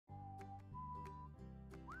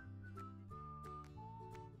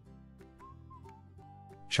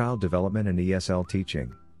Child development and ESL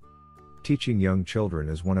teaching. Teaching young children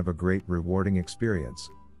is one of a great rewarding experience.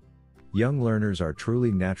 Young learners are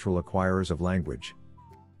truly natural acquirers of language.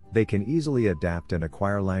 They can easily adapt and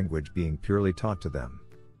acquire language being purely taught to them.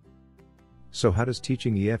 So how does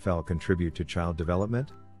teaching EFL contribute to child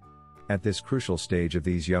development? At this crucial stage of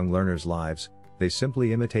these young learners' lives, they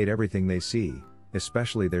simply imitate everything they see,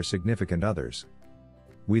 especially their significant others.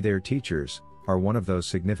 We, their teachers, are one of those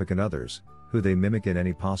significant others, who they mimic in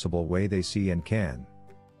any possible way they see and can.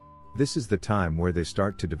 This is the time where they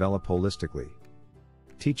start to develop holistically.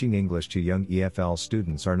 Teaching English to young EFL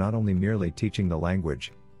students are not only merely teaching the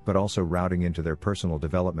language, but also routing into their personal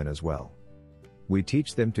development as well. We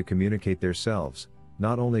teach them to communicate themselves,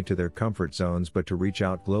 not only to their comfort zones but to reach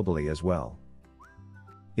out globally as well.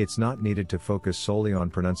 It's not needed to focus solely on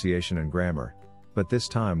pronunciation and grammar, but this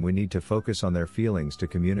time we need to focus on their feelings to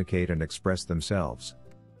communicate and express themselves.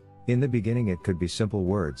 In the beginning it could be simple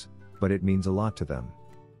words, but it means a lot to them.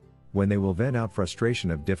 When they will vent out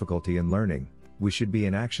frustration of difficulty in learning, we should be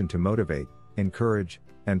in action to motivate, encourage,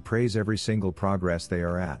 and praise every single progress they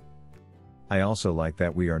are at. I also like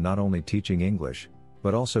that we are not only teaching English,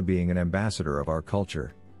 but also being an ambassador of our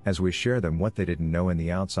culture, as we share them what they didn't know in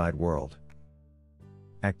the outside world.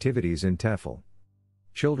 Activities in TEFL.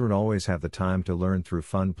 Children always have the time to learn through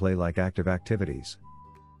fun play-like active activities.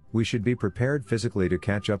 We should be prepared physically to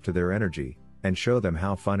catch up to their energy, and show them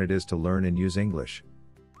how fun it is to learn and use English.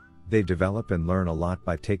 They develop and learn a lot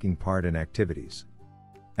by taking part in activities.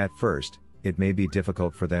 At first, it may be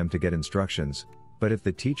difficult for them to get instructions, but if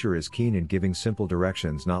the teacher is keen in giving simple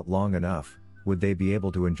directions not long enough, would they be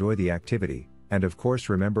able to enjoy the activity, and of course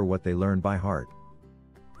remember what they learned by heart.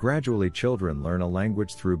 Gradually children learn a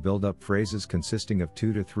language through build-up phrases consisting of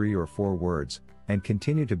 2 to 3 or 4 words, and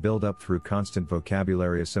continue to build up through constant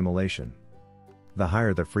vocabulary assimilation. The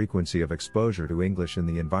higher the frequency of exposure to English in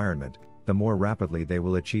the environment, the more rapidly they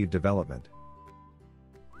will achieve development.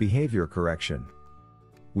 Behavior correction.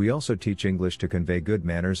 We also teach English to convey good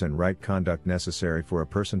manners and right conduct necessary for a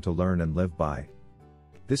person to learn and live by.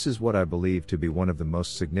 This is what I believe to be one of the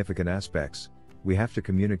most significant aspects we have to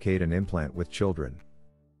communicate and implant with children.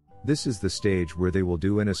 This is the stage where they will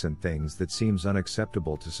do innocent things that seems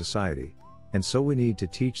unacceptable to society, and so we need to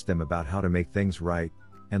teach them about how to make things right,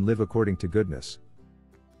 and live according to goodness.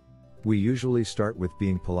 We usually start with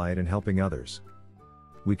being polite and helping others.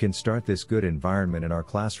 We can start this good environment in our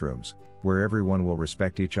classrooms, where everyone will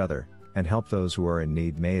respect each other, and help those who are in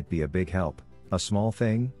need, may it be a big help, a small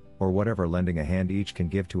thing, or whatever, lending a hand each can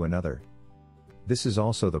give to another. This is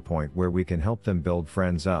also the point where we can help them build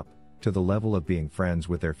friends up, to the level of being friends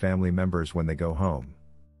with their family members when they go home.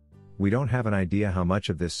 We don't have an idea how much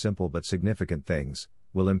of this simple but significant things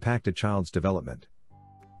will impact a child's development.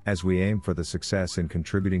 As we aim for the success in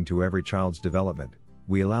contributing to every child's development,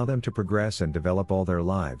 we allow them to progress and develop all their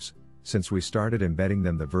lives, since we started embedding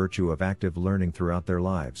them the virtue of active learning throughout their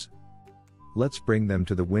lives. Let's bring them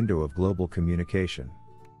to the window of global communication.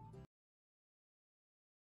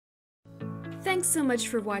 Thanks so much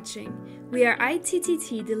for watching. We are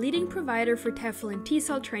ITTT, the leading provider for TEFL and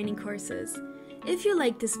TESOL training courses. If you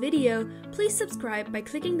liked this video, please subscribe by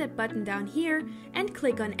clicking that button down here and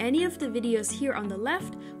click on any of the videos here on the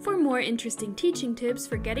left for more interesting teaching tips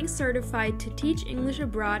for getting certified to teach English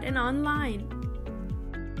abroad and online.